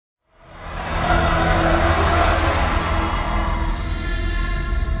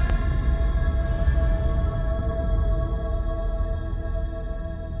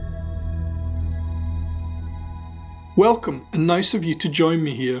Welcome, and nice of you to join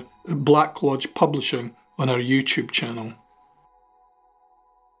me here at Black Lodge Publishing on our YouTube channel.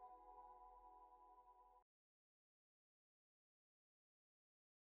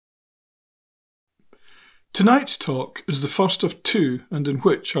 Tonight's talk is the first of two, and in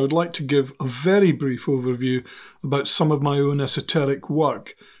which I would like to give a very brief overview about some of my own esoteric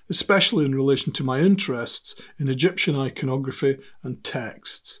work, especially in relation to my interests in Egyptian iconography and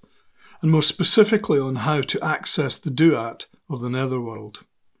texts, and more specifically on how to access the Duat, or the netherworld.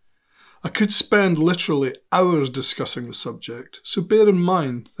 I could spend literally hours discussing the subject, so bear in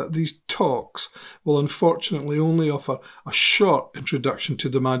mind that these talks will unfortunately only offer a short introduction to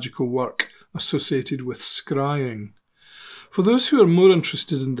the magical work associated with scrying. For those who are more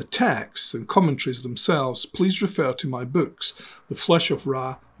interested in the texts and commentaries themselves, please refer to my books, The Flesh of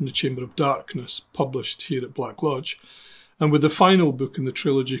Ra and The Chamber of Darkness, published here at Black Lodge, and with the final book in the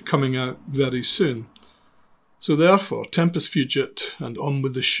trilogy coming out very soon. So therefore, tempus fugit, and on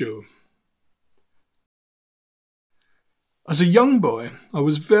with the show. As a young boy, I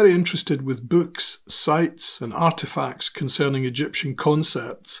was very interested with books, sites and artefacts concerning Egyptian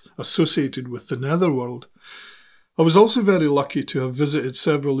concepts associated with the netherworld. I was also very lucky to have visited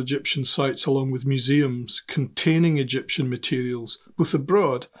several Egyptian sites along with museums containing Egyptian materials, both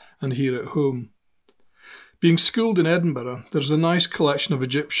abroad and here at home. Being schooled in Edinburgh, there's a nice collection of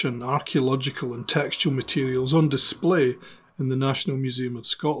Egyptian archaeological and textual materials on display in the National Museum of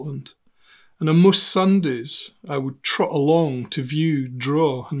Scotland. And on most Sundays, I would trot along to view,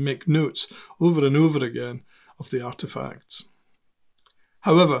 draw and make notes over and over again of the artefacts.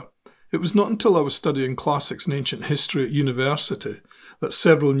 However, it was not until I was studying classics and ancient history at university that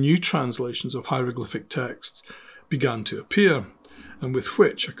several new translations of hieroglyphic texts began to appear, and with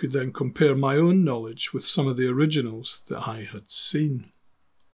which I could then compare my own knowledge with some of the originals that I had seen.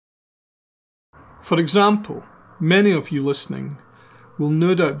 For example, many of you listening will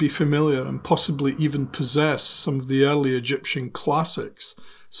no doubt be familiar and possibly even possess some of the early Egyptian classics,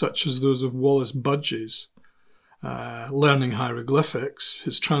 such as those of Wallace Budge's Learning Hieroglyphics,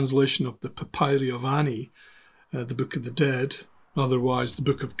 his translation of the Papyri of Ani, the Book of the Dead, otherwise the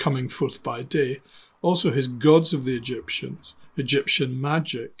Book of Coming Forth by Day, also his Gods of the Egyptians, Egyptian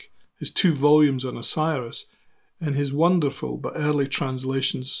Magic, his 2 volumes on Osiris, and his wonderful but early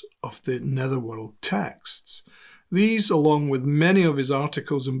translations of the Netherworld texts. These, along with many of his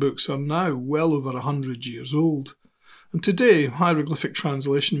articles and books, are now well over 100 years old. And today, hieroglyphic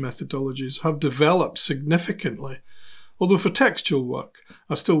translation methodologies have developed significantly, although for textual work,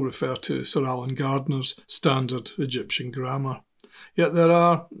 I still refer to Sir Alan Gardner's standard Egyptian grammar. Yet there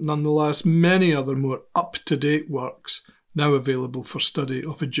are, nonetheless, many other more up-to-date works now available for study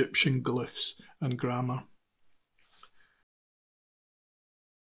of Egyptian glyphs and grammar.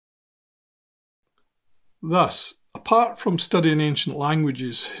 Thus, apart from studying ancient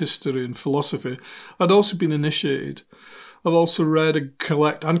languages, history and philosophy, I'd also been initiated. I've also read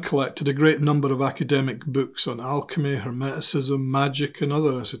and collected a great number of academic books on alchemy, hermeticism, magic and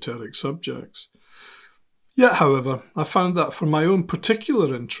other esoteric subjects. Yet, however, I found that for my own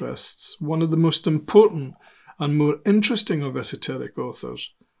particular interests, one of the most important and more interesting of esoteric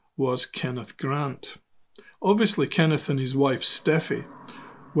authors was Kenneth Grant. Obviously, Kenneth and his wife Steffi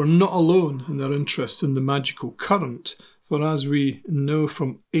were not alone in their interest in the magical current, for as we know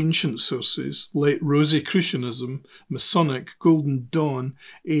from ancient sources, late Rosicrucianism, Masonic, Golden Dawn,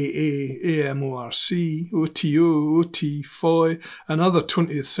 AA, AMORC, OTO, OT, FOI, and other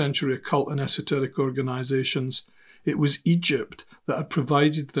 20th century occult and esoteric organisations, it was Egypt that had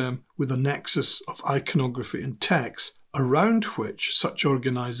provided them with a nexus of iconography and text around which such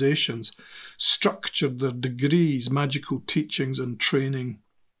organisations structured their degrees, magical teachings and training.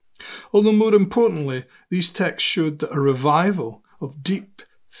 Although more importantly, these texts showed that a revival of deep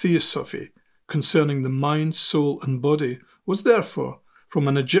theosophy concerning the mind, soul and body was therefore, from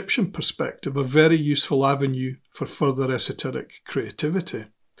an Egyptian perspective, a very useful avenue for further esoteric creativity.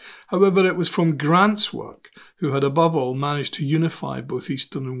 However, it was from Grant's work, who had above all managed to unify both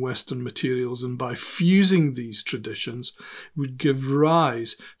Eastern and Western materials, and by fusing these traditions would give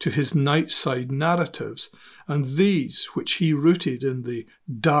rise to his night side narratives, and these which he rooted in the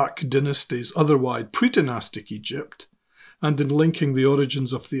dark dynasties, otherwise pre-dynastic Egypt, and in linking the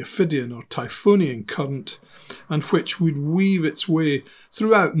origins of the Ophidian or Typhonian current, and which would weave its way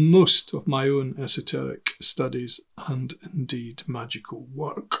throughout most of my own esoteric studies and indeed magical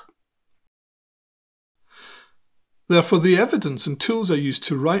work. Therefore, the evidence and tools I used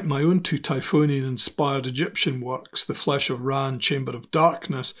to write my own 2 Typhonian-inspired Egyptian works, The Flesh of Ra and Chamber of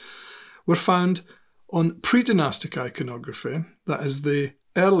Darkness, were found on pre-dynastic iconography, that is the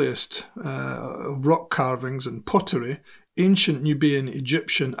earliest rock carvings and pottery, ancient Nubian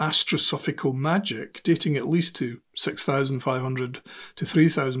Egyptian astrosophical magic, dating at least to 6500 to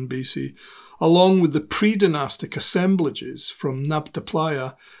 3000 BC, along with the pre-dynastic assemblages from Nabta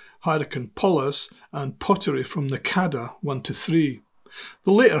Playa, Hierakonpolis, and pottery from the Kada 1 to 3.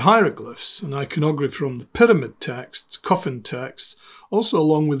 The later hieroglyphs and iconography from the pyramid texts, coffin texts, also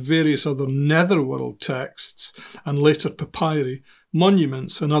along with various other netherworld texts and later papyri,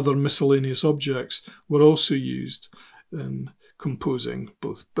 monuments and other miscellaneous objects were also used in composing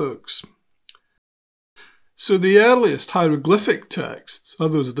both books. So the earliest hieroglyphic texts are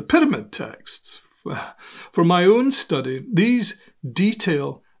those of the pyramid texts. For my own study, these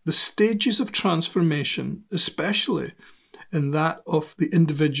detail the stages of transformation, especially in that of the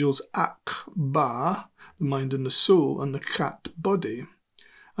individual's akba, the mind and the soul, and the khat body.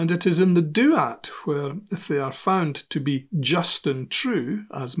 And it is in the Duat where, if they are found to be just and true,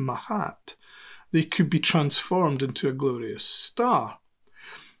 as mahat, they could be transformed into a glorious star.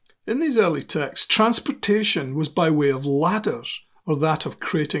 In these early texts, transportation was by way of ladders, or that of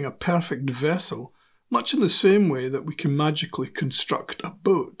creating a perfect vessel, much in the same way that we can magically construct a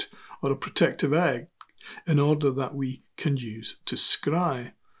boat or a protective egg in order that we can use to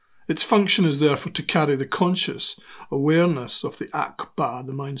scry. Its function is therefore to carry the conscious awareness of the akba,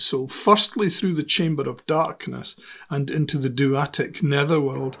 the mind-soul, firstly through the chamber of darkness and into the duatic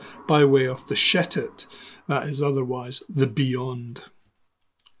netherworld by way of the shetit, that is otherwise the beyond.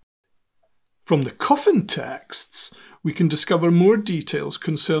 From the coffin texts, we can discover more details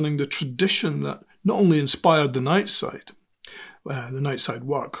concerning the tradition that not only inspired the nightside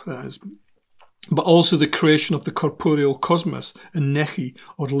work, but also the creation of the corporeal cosmos in Nehi,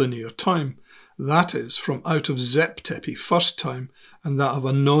 or linear time. That is, from out of Zep Tepi, first time, and that of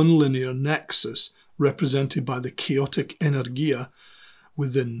a non-linear nexus represented by the chaotic energia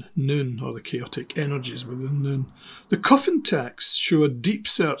within Nun, or the chaotic energies within Nun. The coffin texts show a deep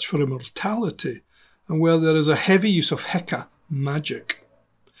search for immortality, and where there is a heavy use of Heka, magic.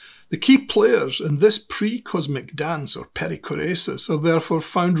 The key players in this pre-cosmic dance, or perichoresis, are therefore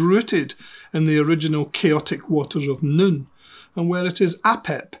found rooted in the original chaotic waters of Nun, and where it is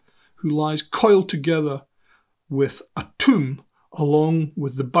Apep who lies coiled together with Atum, along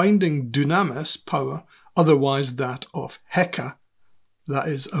with the binding dunamis power, otherwise that of Heka, that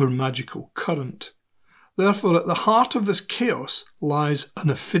is our magical current. Therefore, at the heart of this chaos lies an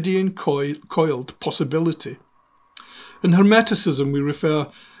Ophidian coiled possibility. In Hermeticism, we refer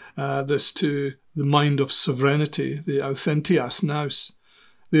this to the mind of sovereignty, the authentias nous,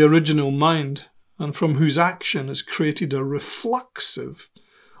 the original mind, and from whose action is created a reflexive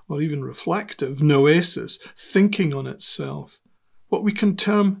or even reflective noesis, thinking on itself, what we can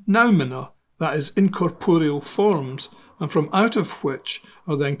term noumena, that is incorporeal forms, and from out of which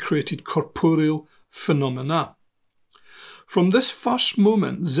are then created corporeal phenomena. From this first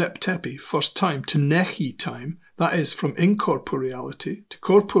moment, Zep Tepi, first time, to Nehi time, that is, from incorporeality to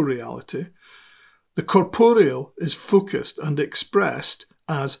corporeality, the corporeal is focused and expressed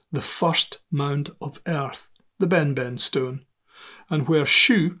as the first mound of earth, the Ben stone, and where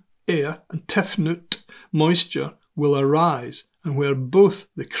Shu, air, and Tefnut, moisture, will arise, and where both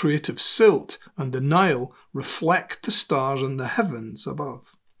the creative silt and the Nile reflect the stars in the heavens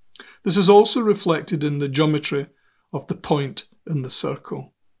above. This is also reflected in the geometry of the point in the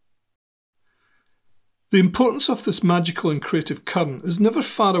circle. The importance of this magical and creative current is never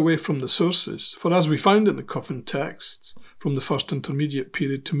far away from the sources, for as we find in the coffin texts, from the first intermediate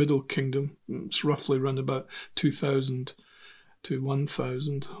period to Middle Kingdom, it's roughly around about 2000 to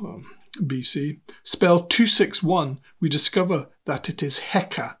 1000 BC, spell 261, we discover that it is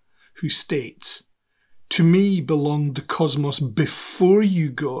Heka who states, "To me belonged the cosmos before you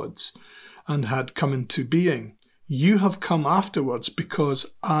gods, and had come into being. You have come afterwards because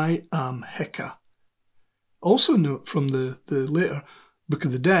I am Heka." Also note from the later Book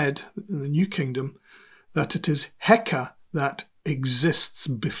of the Dead, in the New Kingdom, that it is Heka that exists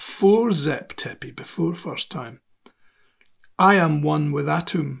before Zep Tepi, before first time. I am one with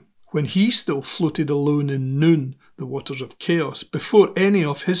Atum, when he still floated alone in Nun, the waters of chaos, before any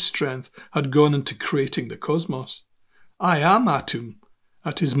of his strength had gone into creating the cosmos. I am Atum,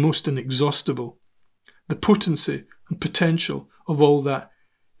 at his most inexhaustible, the potency and potential of all that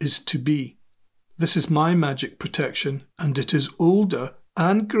is to be. This is my magic protection, and it is older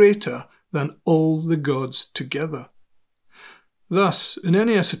and greater than all the gods together. Thus, in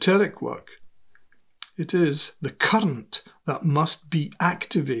any esoteric work, it is the current that must be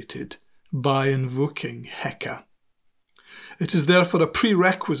activated by invoking Heka. It is therefore a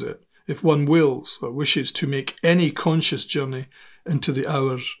prerequisite if one wills or wishes to make any conscious journey into the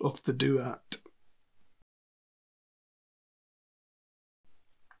hours of the Duat.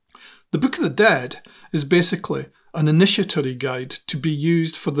 The Book of the Dead is basically an initiatory guide to be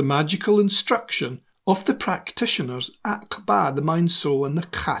used for the magical instruction of the practitioner's akba, the mind, soul, and the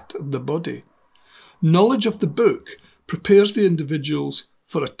khat of the body. Knowledge of the book prepares the individuals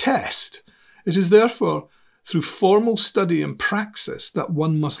for a test. It is therefore through formal study and praxis that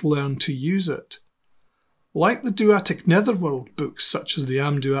one must learn to use it. Like the Duatic netherworld books such as the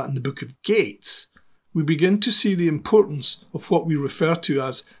Amduat and the Book of Gates, we begin to see the importance of what we refer to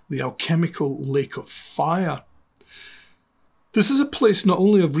as the alchemical lake of fire. This is a place not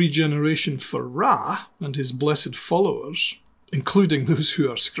only of regeneration for Ra and his blessed followers, including those who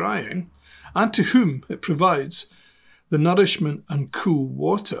are scrying, and to whom it provides the nourishment and cool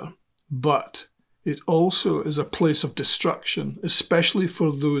water, but it also is a place of destruction, especially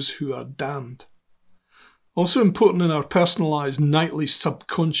for those who are damned. Also important in our personalised nightly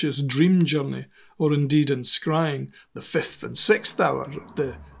subconscious dream journey, or indeed in scrying, the 5th and 6th hour of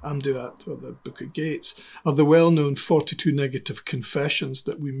the Amduat or the Book of Gates, are the well-known 42 negative confessions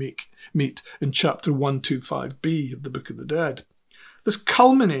that we meet in chapter 125b of the Book of the Dead. This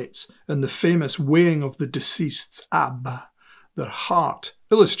culminates in the famous weighing of the deceased's abba, their heart,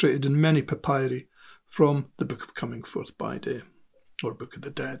 illustrated in many papyri from the Book of Coming Forth by Day, or Book of the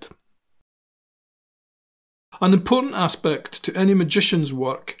Dead. An important aspect to any magician's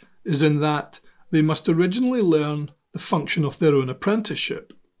work is in that they must originally learn the function of their own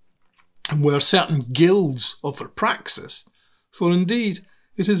apprenticeship, and wear certain guilds of their praxis, for indeed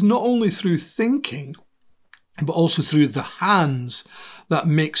it is not only through thinking, but also through the hands that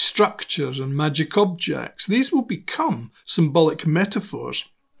make structures and magic objects. These will become symbolic metaphors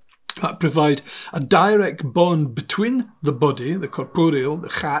that provide a direct bond between the body, the corporeal, the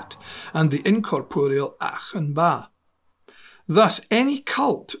khat, and the incorporeal ach and ba. Thus, any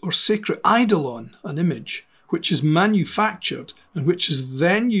cult or sacred eidolon, an image, which is manufactured and which is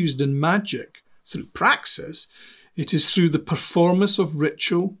then used in magic through praxis, it is through the performance of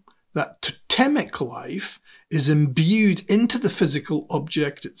ritual that totemic life is imbued into the physical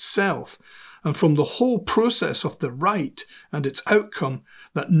object itself, and from the whole process of the rite and its outcome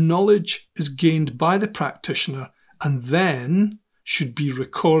that knowledge is gained by the practitioner and then should be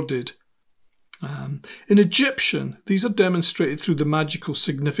recorded. In Egyptian, these are demonstrated through the magical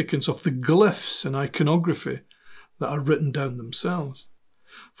significance of the glyphs and iconography that are written down themselves.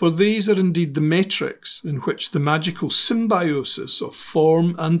 For these are indeed the matrix in which the magical symbiosis of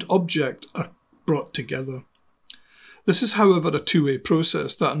form and object are brought together. This is, however, a two-way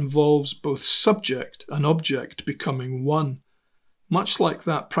process that involves both subject and object becoming one, much like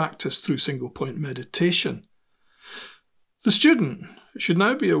that practiced through single-point meditation. The student should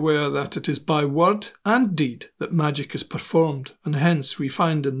now be aware that it is by word and deed that magic is performed, and hence we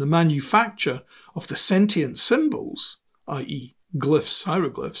find in the manufacture of the sentient symbols, i.e. glyphs,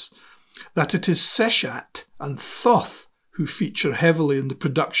 hieroglyphs, that it is Seshat and Thoth who feature heavily in the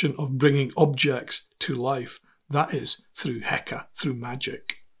production of bringing objects to life, that is, through Heka, through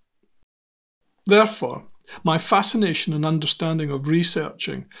magic. Therefore, my fascination and understanding of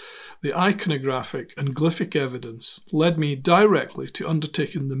researching the iconographic and glyphic evidence led me directly to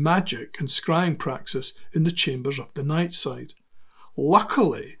undertaking the magic and scrying praxis in the chambers of the night side.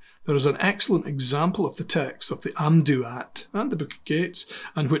 Luckily, there is an excellent example of the text of the Amduat and the Book of Gates,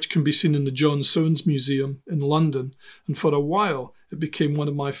 and which can be seen in the John Soanes Museum in London, and for a while it became one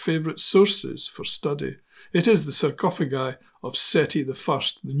of my favourite sources for study. It is the sarcophagi of Seti I,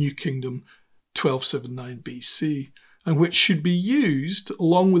 the New Kingdom, 1279 BC, and which should be used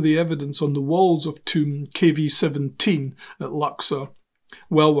along with the evidence on the walls of tomb KV17 at Luxor.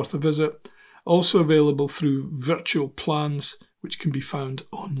 Well worth a visit. Also available through virtual plans which can be found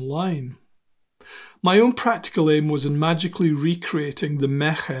online. My own practical aim was in magically recreating the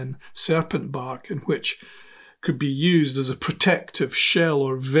mehen serpent bark, in which could be used as a protective shell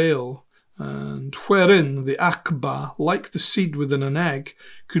or veil, and wherein the akba, like the seed within an egg,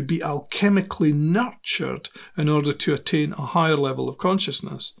 could be alchemically nurtured in order to attain a higher level of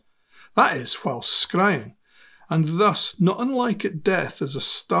consciousness. That is, while scrying, and thus, not unlike at death as a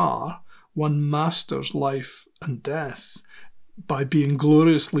star, one masters life and death by being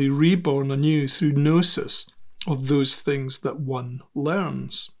gloriously reborn anew through gnosis of those things that one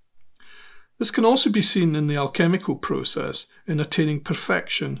learns. This can also be seen in the alchemical process in attaining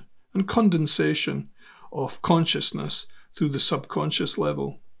perfection and condensation of consciousness through the subconscious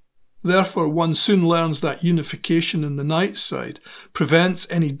level. Therefore, one soon learns that unification in the night side prevents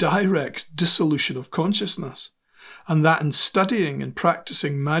any direct dissolution of consciousness, and that in studying and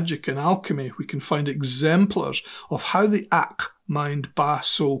practicing magic and alchemy we can find exemplars of how the Ak mind, ba,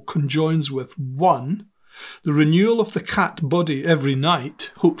 soul conjoins with 1, the renewal of the cat body every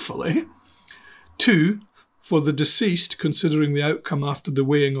night, hopefully. 2, for the deceased, considering the outcome after the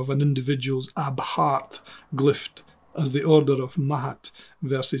weighing of an individual's abhat glyphed as the order of Mahat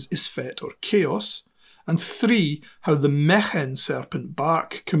versus Isfet or chaos. And 3, how the Mehen serpent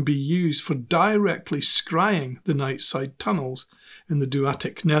bark can be used for directly scrying the night side tunnels in the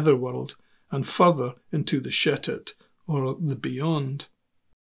Duatic netherworld and further into the Shetet or the beyond.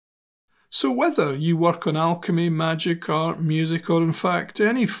 So whether you work on alchemy, magic, art, music, or in fact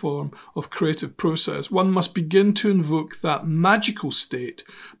any form of creative process, one must begin to invoke that magical state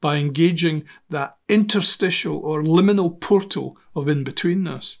by engaging that interstitial or liminal portal of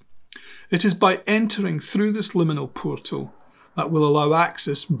in-betweenness. It is by entering through this liminal portal that will allow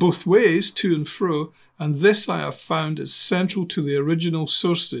access both ways to and fro, and this I have found is central to the original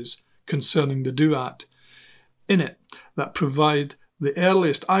sources concerning the Duat, in it that provide the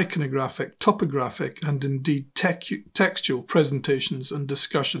earliest iconographic, topographic, and indeed textual presentations and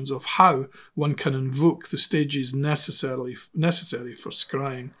discussions of how one can invoke the stages necessary for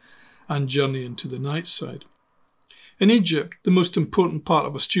scrying and journey into the night side. In Egypt, the most important part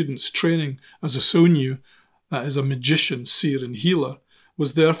of a student's training as a sonyu, that is a magician, seer and healer,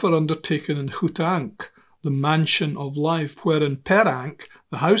 was therefore undertaken in Hutank, the mansion of life, wherein Perank,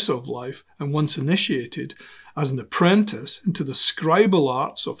 the house of life, and once initiated as an apprentice into the scribal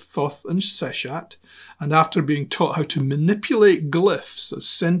arts of Thoth and Seshat, and after being taught how to manipulate glyphs as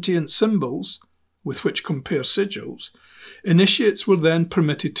sentient symbols with which compare sigils, initiates were then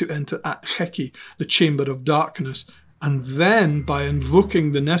permitted to enter Akheki, the chamber of darkness, and then, by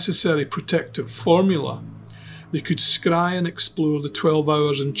invoking the necessary protective formula, they could scry and explore the 12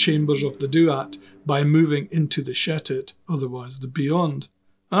 hours and chambers of the Duat by moving into the Shetet, otherwise the beyond.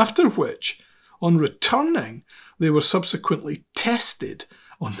 After which, on returning, they were subsequently tested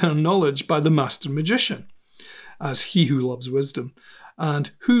on their knowledge by the master magician, as he who loves wisdom, and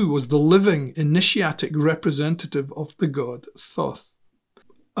who was the living initiatic representative of the god Thoth.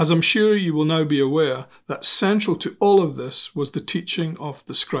 As I'm sure you will now be aware, that central to all of this was the teaching of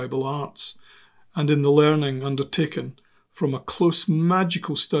the scribal arts, and in the learning undertaken from a close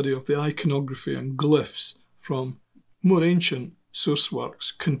magical study of the iconography and glyphs from more ancient source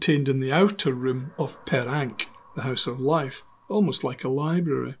works contained in the outer room of Perank, the House of Life, almost like a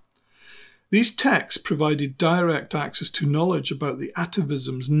library. These texts provided direct access to knowledge about the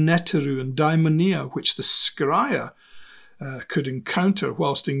atavisms, neteru and daimonia which the scryer could encounter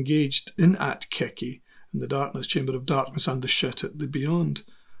whilst engaged in Atkeki, in the darkness, chamber of darkness, and the Shetet, the beyond.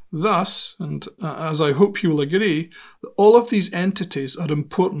 Thus, and as I hope you will agree, that all of these entities are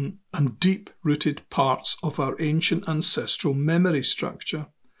important and deep-rooted parts of our ancient ancestral memory structure,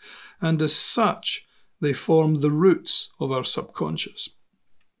 and as such, they form the roots of our subconscious.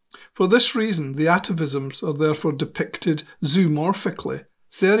 For this reason, the atavisms are therefore depicted zoomorphically,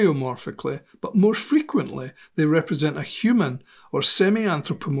 theriomorphically, but more frequently they represent a human or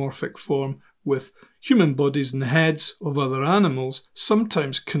semi-anthropomorphic form with human bodies and heads of other animals,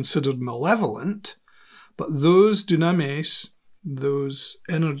 sometimes considered malevolent, but those dynamis, those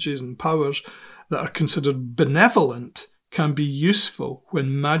energies and powers that are considered benevolent, can be useful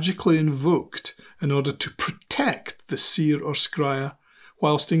when magically invoked in order to protect the seer or scryer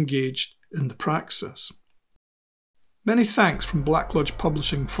whilst engaged in the praxis. Many thanks from Black Lodge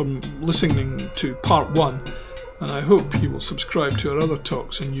Publishing for listening to part 1, and I hope you will subscribe to our other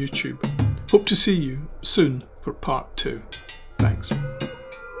talks on YouTube. Hope to see you soon for part 2. Thanks.